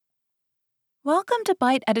Welcome to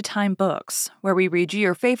Bite at a Time Books, where we read you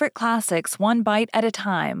your favorite classics one bite at a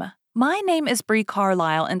time. My name is Brie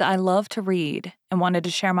Carlisle, and I love to read, and wanted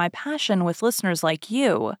to share my passion with listeners like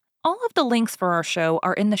you. All of the links for our show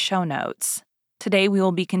are in the show notes. Today we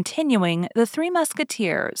will be continuing The Three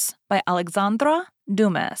Musketeers by Alexandre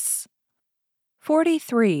Dumas.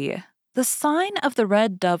 43. The Sign of the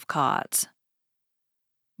Red Dovecot.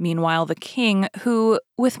 Meanwhile, the king, who,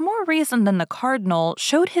 with more reason than the cardinal,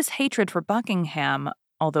 showed his hatred for Buckingham,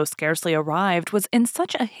 although scarcely arrived, was in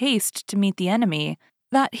such a haste to meet the enemy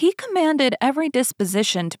that he commanded every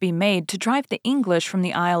disposition to be made to drive the English from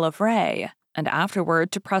the Isle of Ré, and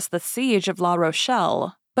afterward to press the siege of La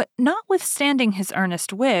Rochelle. But notwithstanding his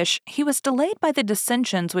earnest wish, he was delayed by the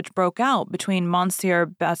dissensions which broke out between Monsieur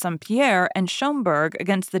Bassompierre and Schomberg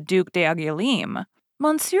against the Duc d'Angoulême.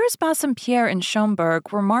 Monsieurs Bassompierre and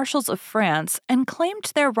Schomberg were marshals of France and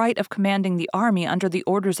claimed their right of commanding the army under the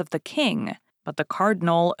orders of the king, but the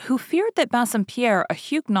cardinal, who feared that Bassompierre, a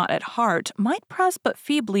Huguenot at heart, might press but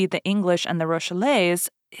feebly the English and the Rochellais,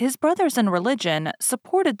 his brothers in religion,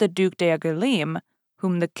 supported the Duc d'Angoulême,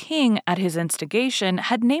 whom the king, at his instigation,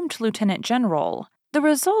 had named lieutenant general. The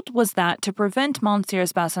result was that to prevent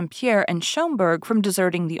Monsieurs Bassompierre and Schomberg from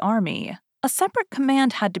deserting the army, a separate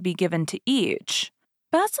command had to be given to each.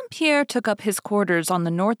 Bassompierre took up his quarters on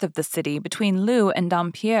the north of the city between Leu and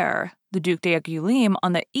Dampierre, the Duc d'Angoulême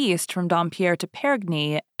on the east from Dampierre to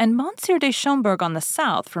Perigny, and Monsieur de Schomberg on the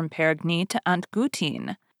south from Perigny to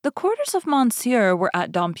Antgoutin. The quarters of Monsieur were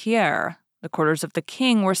at Dampierre. The quarters of the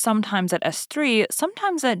king were sometimes at Estrie,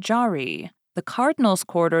 sometimes at Jarry. The cardinal's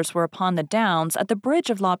quarters were upon the downs at the bridge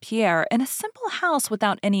of La Pierre in a simple house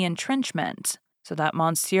without any entrenchment, so that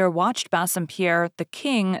Monsieur watched Bassompierre, the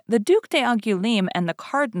king, the Duc d'Angoulême, and the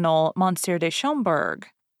cardinal, Monsieur de Schomberg.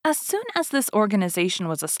 As soon as this organization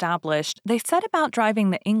was established, they set about driving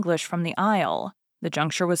the English from the Isle. The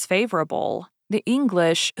juncture was favorable. The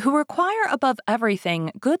English, who require above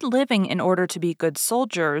everything good living in order to be good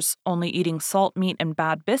soldiers, only eating salt meat and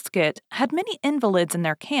bad biscuit, had many invalids in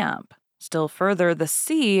their camp. Still further, the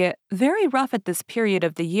sea, very rough at this period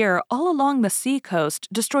of the year all along the sea-coast,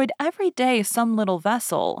 destroyed every day some little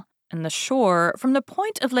vessel, and the shore, from the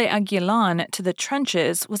point of Les Aiguillons to the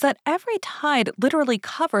trenches, was at every tide literally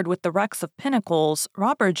covered with the wrecks of pinnacles,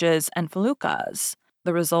 roberges, and feluccas.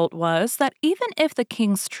 The result was that even if the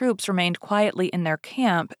king's troops remained quietly in their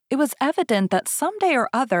camp, it was evident that some day or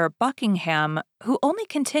other Buckingham, who only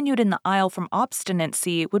continued in the Isle from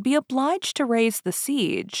obstinacy, would be obliged to raise the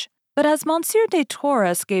siege. But as Monsieur de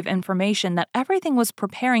Torres gave information that everything was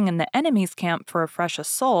preparing in the enemy's camp for a fresh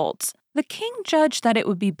assault, the king judged that it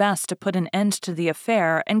would be best to put an end to the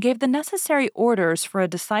affair and gave the necessary orders for a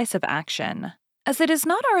decisive action. As it is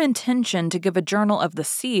not our intention to give a journal of the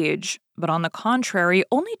siege, but on the contrary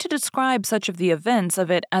only to describe such of the events of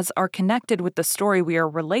it as are connected with the story we are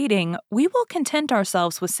relating, we will content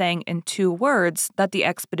ourselves with saying in 2 words that the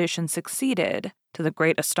expedition succeeded, to the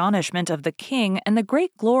great astonishment of the king and the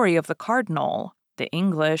great glory of the cardinal. The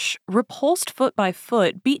English, repulsed foot by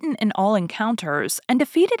foot, beaten in all encounters, and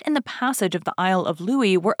defeated in the passage of the Isle of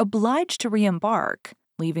Louis, were obliged to re-embark,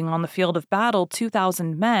 leaving on the field of battle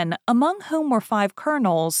 2,000 men, among whom were 5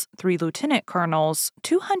 colonels, 3 lieutenant colonels,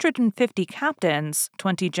 250 captains,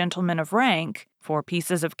 20 gentlemen of rank, 4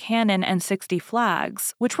 pieces of cannon, and 60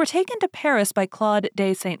 flags, which were taken to Paris by Claude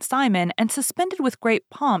de Saint-Simon and suspended with great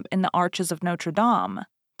pomp in the arches of Notre Dame.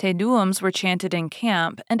 Te Deums were chanted in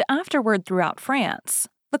camp and afterward throughout France.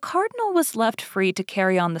 The cardinal was left free to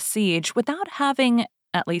carry on the siege without having,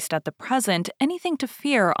 at least at the present, anything to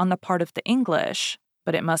fear on the part of the English.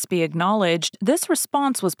 But it must be acknowledged this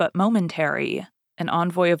response was but momentary. An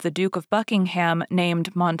envoy of the Duke of Buckingham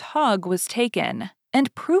named Montague was taken,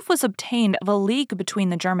 and proof was obtained of a league between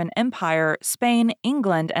the German Empire, Spain,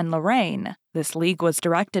 England, and Lorraine. This league was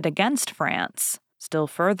directed against France. Still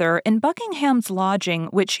further, in Buckingham's lodging,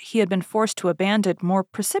 which he had been forced to abandon more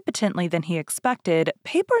precipitately than he expected,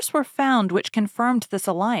 papers were found which confirmed this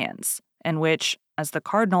alliance, and which, as the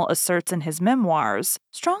cardinal asserts in his memoirs,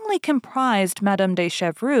 strongly comprised Madame de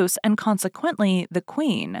Chevreuse and consequently the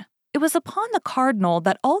queen. It was upon the cardinal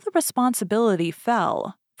that all the responsibility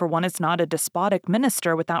fell, for one is not a despotic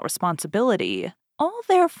minister without responsibility. All,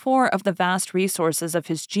 therefore, of the vast resources of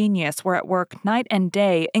his genius were at work night and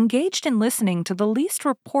day, engaged in listening to the least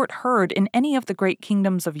report heard in any of the great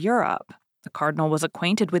kingdoms of Europe. The cardinal was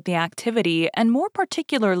acquainted with the activity, and more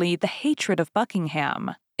particularly the hatred of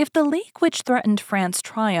Buckingham. If the league which threatened France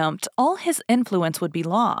triumphed, all his influence would be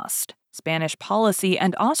lost. Spanish policy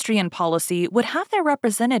and Austrian policy would have their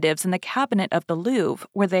representatives in the cabinet of the Louvre,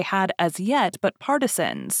 where they had as yet but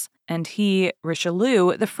partisans. And he,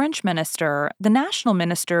 Richelieu, the French minister, the national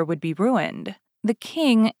minister, would be ruined. The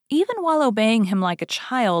king, even while obeying him like a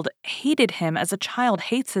child, hated him as a child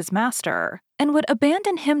hates his master, and would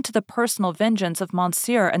abandon him to the personal vengeance of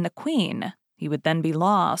Monsieur and the queen. He would then be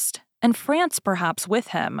lost, and France perhaps with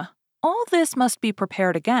him. All this must be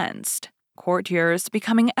prepared against. Courtiers,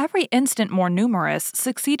 becoming every instant more numerous,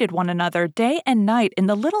 succeeded one another day and night in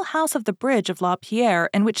the little house of the bridge of La Pierre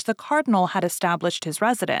in which the cardinal had established his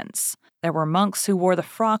residence. There were monks who wore the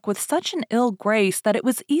frock with such an ill grace that it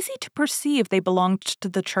was easy to perceive they belonged to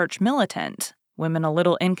the church militant. Women a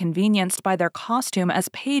little inconvenienced by their costume as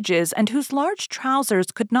pages and whose large trousers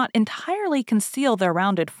could not entirely conceal their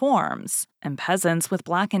rounded forms, and peasants with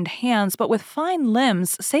blackened hands but with fine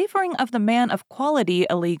limbs savoring of the man of quality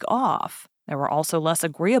a league off. There were also less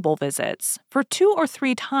agreeable visits, for 2 or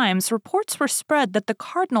 3 times reports were spread that the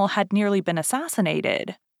cardinal had nearly been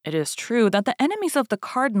assassinated. It is true that the enemies of the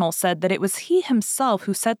cardinal said that it was he himself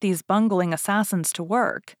who set these bungling assassins to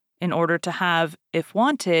work, in order to have, if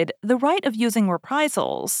wanted, the right of using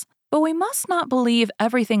reprisals. But we must not believe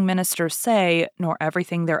everything ministers say, nor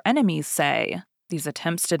everything their enemies say. These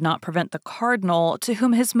attempts did not prevent the cardinal, to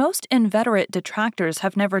whom his most inveterate detractors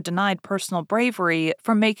have never denied personal bravery,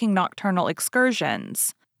 from making nocturnal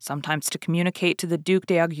excursions, sometimes to communicate to the Duc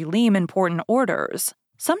d'Angoulême important orders,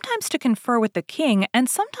 sometimes to confer with the king, and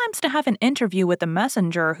sometimes to have an interview with a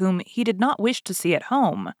messenger whom he did not wish to see at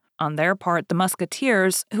home. On their part, the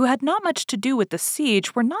musketeers, who had not much to do with the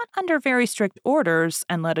siege, were not under very strict orders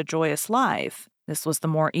and led a joyous life. This was the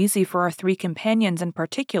more easy for our 3 companions in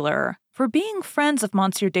particular, for being friends of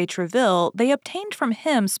Monsieur de Treville, they obtained from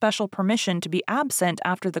him special permission to be absent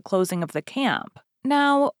after the closing of the camp.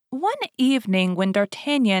 Now, one evening when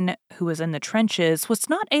D'Artagnan, who was in the trenches, was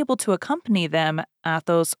not able to accompany them,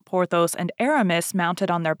 Athos, Porthos, and Aramis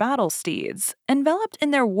mounted on their battle steeds, enveloped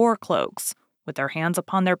in their war cloaks, with their hands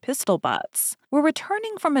upon their pistol butts, were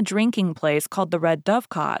returning from a drinking place called the Red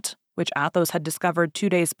Dovecot, which Athos had discovered 2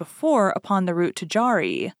 days before upon the route to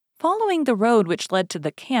Jarry, following the road which led to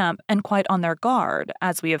the camp and quite on their guard,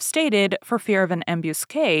 as we have stated, for fear of an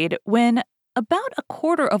ambuscade, when, about a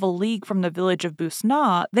quarter of a league from the village of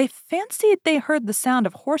Busnat, they fancied they heard the sound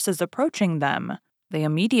of horses approaching them. They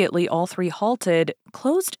immediately all 3 halted,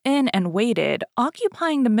 closed in and waited,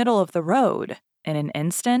 occupying the middle of the road. In an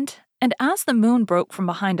instant, and as the moon broke from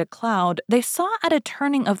behind a cloud, they saw at a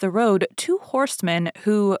turning of the road 2 horsemen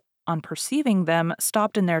who, on perceiving them,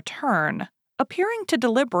 stopped in their turn, appearing to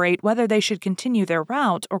deliberate whether they should continue their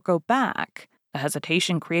route or go back. The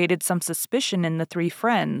hesitation created some suspicion in the 3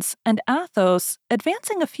 friends, and Athos,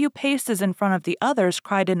 advancing a few paces in front of the others,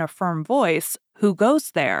 cried in a firm voice, "Who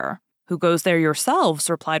goes there?" "Who goes there yourselves?"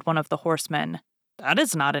 replied one of the horsemen. "That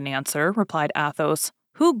is not an answer," replied Athos.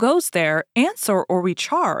 "Who goes there? Answer, or we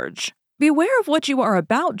charge." "Beware of what you are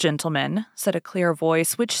about, gentlemen," said a clear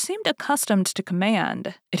voice which seemed accustomed to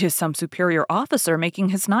command. "It is some superior officer making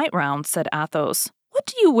his night rounds," said Athos. "What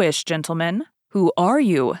do you wish, gentlemen?" "Who are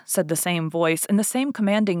you?" said the same voice in the same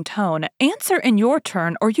commanding tone. "Answer in your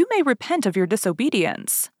turn, or you may repent of your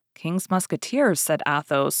disobedience." "King's Musketeers," said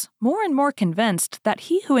Athos, more and more convinced that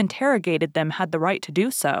he who interrogated them had the right to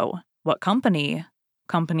do so. "What company?"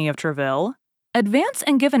 "Company of Treville." "Advance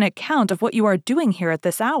and give an account of what you are doing here at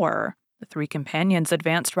this hour." The 3 companions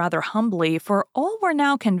advanced rather humbly, for all were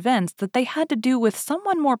now convinced that they had to do with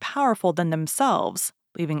someone more powerful than themselves,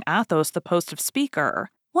 leaving Athos the post of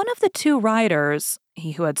speaker. One of the 2 riders,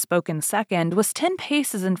 he who had spoken second, was 10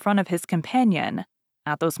 paces in front of his companion.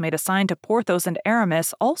 Athos made a sign to Porthos and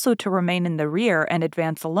Aramis also to remain in the rear and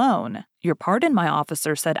advance alone. "Your pardon, my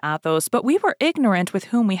officer," said Athos, "but we were ignorant with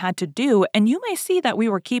whom we had to do, and you may see that we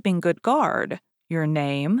were keeping good guard." "Your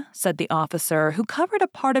name?" said the officer, who covered a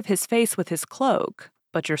part of his face with his cloak.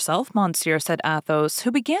 "But yourself, monsieur," said Athos,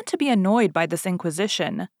 who began to be annoyed by this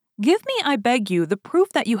inquisition. "Give me, I beg you, the proof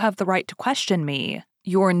that you have the right to question me."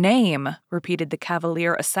 "Your name," repeated the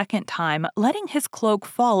cavalier a second time, letting his cloak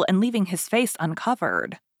fall and leaving his face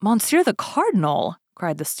uncovered. "Monsieur the Cardinal!"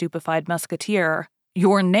 cried the stupefied musketeer.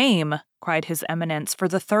 "Your name!" cried his eminence for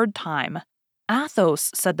the 3rd time.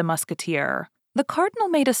 "Athos," said the musketeer. The cardinal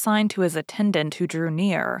made a sign to his attendant, who drew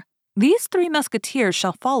near. "These 3 musketeers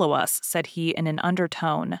shall follow us," said he in an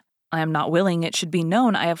undertone. "I am not willing it should be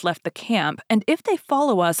known I have left the camp, and if they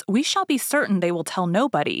follow us, we shall be certain they will tell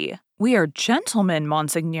nobody." "We are gentlemen,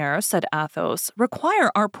 monseigneur," said Athos.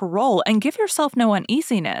 "Require our parole, and give yourself no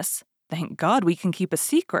uneasiness. Thank God we can keep a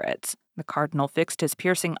secret." The cardinal fixed his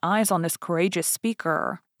piercing eyes on this courageous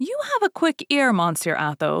speaker. You have a quick ear, Monsieur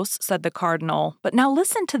Athos, said the cardinal, but now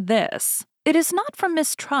listen to this. It is not from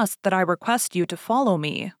mistrust that I request you to follow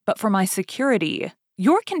me, but for my security.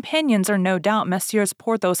 Your companions are no doubt Messieurs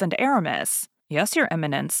Porthos and Aramis. Yes, your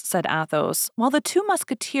eminence, said Athos, while the two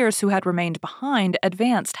musketeers who had remained behind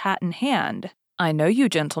advanced hat in hand. I know you,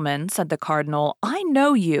 gentlemen, said the cardinal. I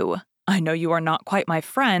know you. I know you are not quite my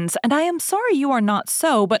friends, and I am sorry you are not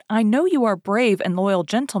so, but I know you are brave and loyal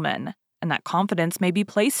gentlemen, and that confidence may be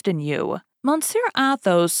placed in you. Monsieur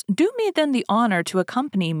Athos, do me then the honor to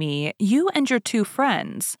accompany me, you and your two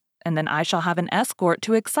friends, and then I shall have an escort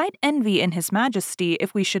to excite envy in his majesty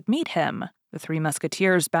if we should meet him. The three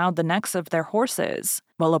musketeers bowed the necks of their horses.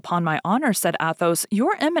 Well, upon my honor, said Athos,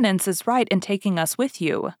 your eminence is right in taking us with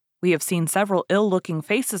you. We have seen several ill-looking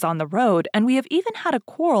faces on the road, and we have even had a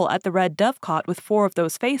quarrel at the Red Dovecot with 4 of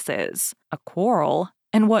those faces. A quarrel?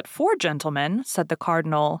 And what for, gentlemen? Said the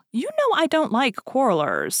cardinal. You know I don't like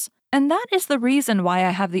quarrelers. And that is the reason why I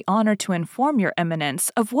have the honor to inform your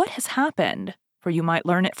eminence of what has happened. For you might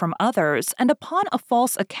learn it from others, and upon a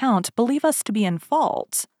false account believe us to be in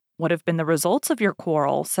fault. What have been the results of your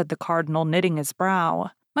quarrel? Said the cardinal, knitting his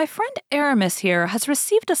brow. My friend Aramis here has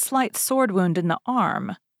received a slight sword wound in the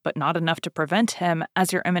arm, but not enough to prevent him,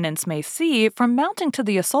 as your eminence may see, from mounting to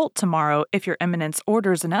the assault tomorrow if your eminence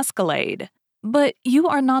orders an escalade. But you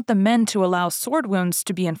are not the men to allow sword wounds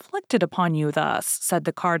to be inflicted upon you thus, said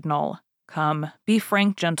the cardinal. Come, be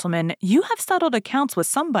frank, gentlemen, you have settled accounts with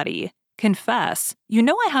somebody. Confess, you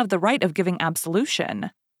know I have the right of giving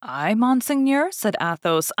absolution. I, monseigneur, said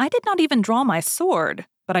Athos, I did not even draw my sword,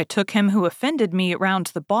 but I took him who offended me round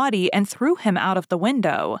the body and threw him out of the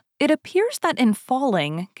window. It appears that in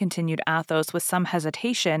falling, continued Athos with some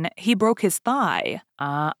hesitation, he broke his thigh.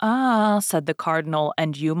 Said the cardinal,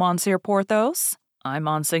 and you, Monsieur Porthos? I,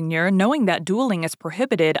 monseigneur, knowing that dueling is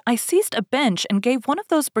prohibited, I seized a bench and gave one of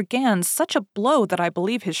those brigands such a blow that I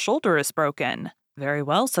believe his shoulder is broken. Very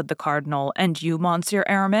well, said the cardinal, and you, Monsieur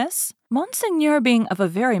Aramis? Monseigneur being of a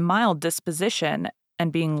very mild disposition,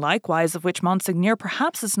 and being likewise of which Monseigneur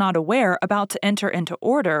perhaps is not aware about to enter into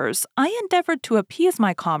orders, I endeavored to appease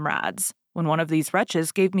my comrades, when one of these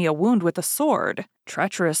wretches gave me a wound with a sword,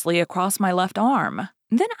 treacherously across my left arm.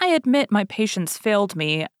 Then I admit my patience failed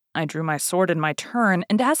me. I drew my sword in my turn,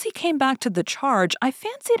 and as he came back to the charge, I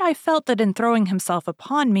fancied I felt that in throwing himself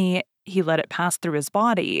upon me, he let it pass through his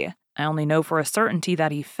body. I only know for a certainty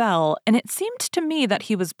that he fell, and it seemed to me that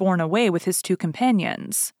he was borne away with his 2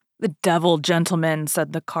 companions. The devil, gentlemen,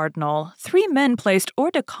 said the cardinal. 3 men placed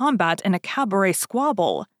hors de combat in a cabaret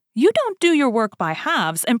squabble. You don't do your work by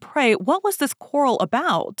halves, and pray, what was this quarrel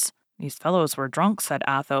about? These fellows were drunk, said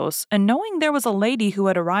Athos, and knowing there was a lady who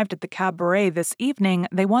had arrived at the cabaret this evening,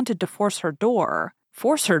 they wanted to force her door.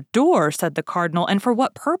 Force her door, said the cardinal, and for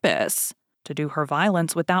what purpose? To do her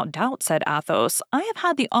violence without doubt, said Athos. I have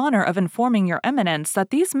had the honor of informing your eminence that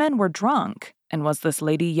these men were drunk. And was this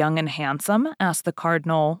lady young and handsome? Asked the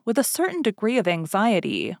cardinal, with a certain degree of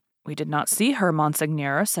anxiety. We did not see her,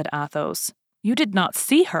 monseigneur, said Athos. You did not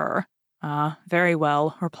see her? Ah, very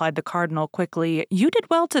well, replied the cardinal quickly. You did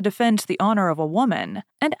well to defend the honor of a woman.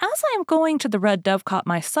 And as I am going to the Red Dovecot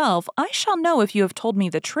myself, I shall know if you have told me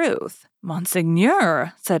the truth.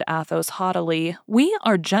 Monseigneur, said Athos haughtily, we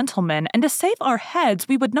are gentlemen, and to save our heads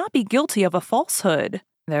we would not be guilty of a falsehood.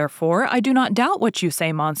 Therefore, I do not doubt what you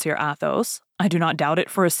say, Monsieur Athos. I do not doubt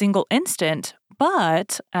it for a single instant.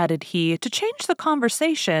 But, added he, to change the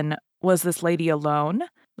conversation, was this lady alone?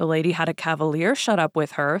 The lady had a cavalier shut up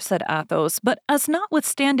with her, said Athos, but as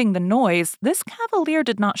notwithstanding the noise, this cavalier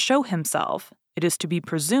did not show himself. It is to be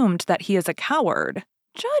presumed that he is a coward.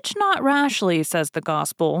 Judge not rashly, says the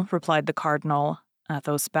gospel, replied the cardinal.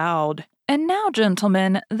 Athos bowed. And now,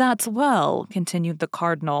 gentlemen, that's well, continued the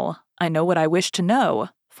cardinal. I know what I wish to know.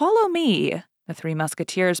 Follow me. The 3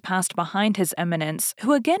 musketeers passed behind his eminence,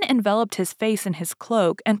 who again enveloped his face in his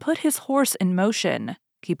cloak and put his horse in motion,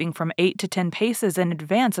 keeping from 8 to 10 paces in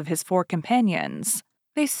advance of his 4 companions.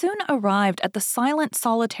 They soon arrived at the silent,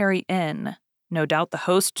 solitary inn. No doubt the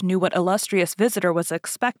host knew what illustrious visitor was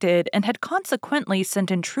expected and had consequently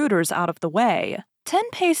sent intruders out of the way. 10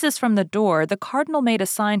 paces from the door, the cardinal made a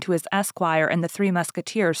sign to his esquire and the 3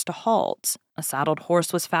 musketeers to halt. A saddled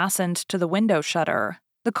horse was fastened to the window shutter.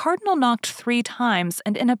 The cardinal knocked 3 times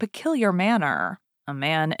and in a peculiar manner. A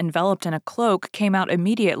man enveloped in a cloak came out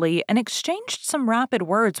immediately and exchanged some rapid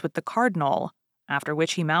words with the cardinal, after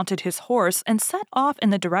which he mounted his horse and set off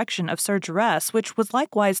in the direction of Sergerès, which was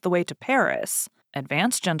likewise the way to Paris.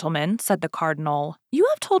 Advance, gentlemen, said the cardinal. You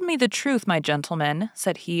have told me the truth, my gentlemen,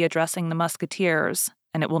 said he, addressing the musketeers,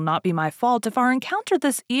 and it will not be my fault if our encounter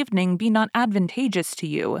this evening be not advantageous to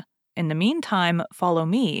you. In the meantime, follow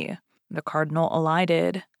me." The cardinal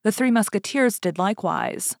alighted. The three musketeers did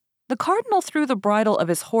likewise. The cardinal threw the bridle of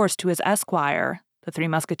his horse to his esquire. The three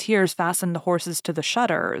musketeers fastened the horses to the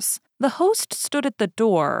shutters. The host stood at the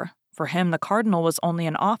door. For him, the cardinal was only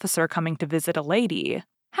an officer coming to visit a lady.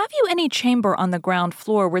 "Have you any chamber on the ground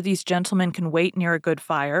floor where these gentlemen can wait near a good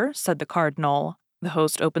fire?" said the cardinal. The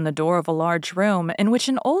host opened the door of a large room in which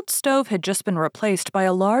an old stove had just been replaced by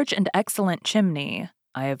a large and excellent chimney.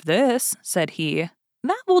 "I have this," said he.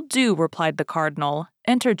 "That will do," replied the cardinal.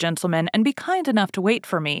 "Enter, gentlemen, and be kind enough to wait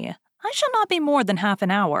for me. I shall not be more than half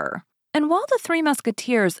an hour." And while the three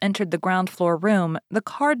musketeers entered the ground floor room, the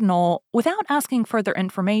cardinal, without asking further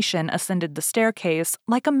information, ascended the staircase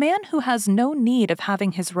like a man who has no need of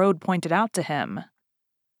having his road pointed out to him.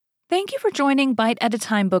 Thank you for joining Bite at a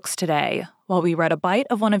Time Books today, while we read a bite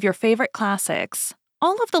of one of your favorite classics.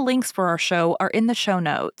 All of the links for our show are in the show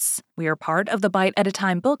notes. We are part of the Bite at a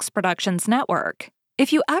Time Books Productions Network.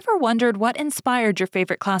 If you ever wondered what inspired your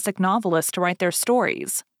favorite classic novelists to write their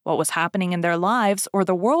stories, what was happening in their lives or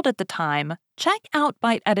the world at the time, check out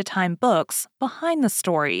Bite at a Time Books Behind the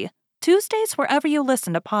Story, Tuesdays wherever you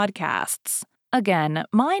listen to podcasts. Again,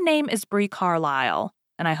 my name is Bree Carlisle,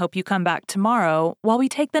 and I hope you come back tomorrow while we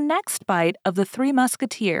take the next bite of The Three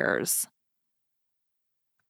Musketeers.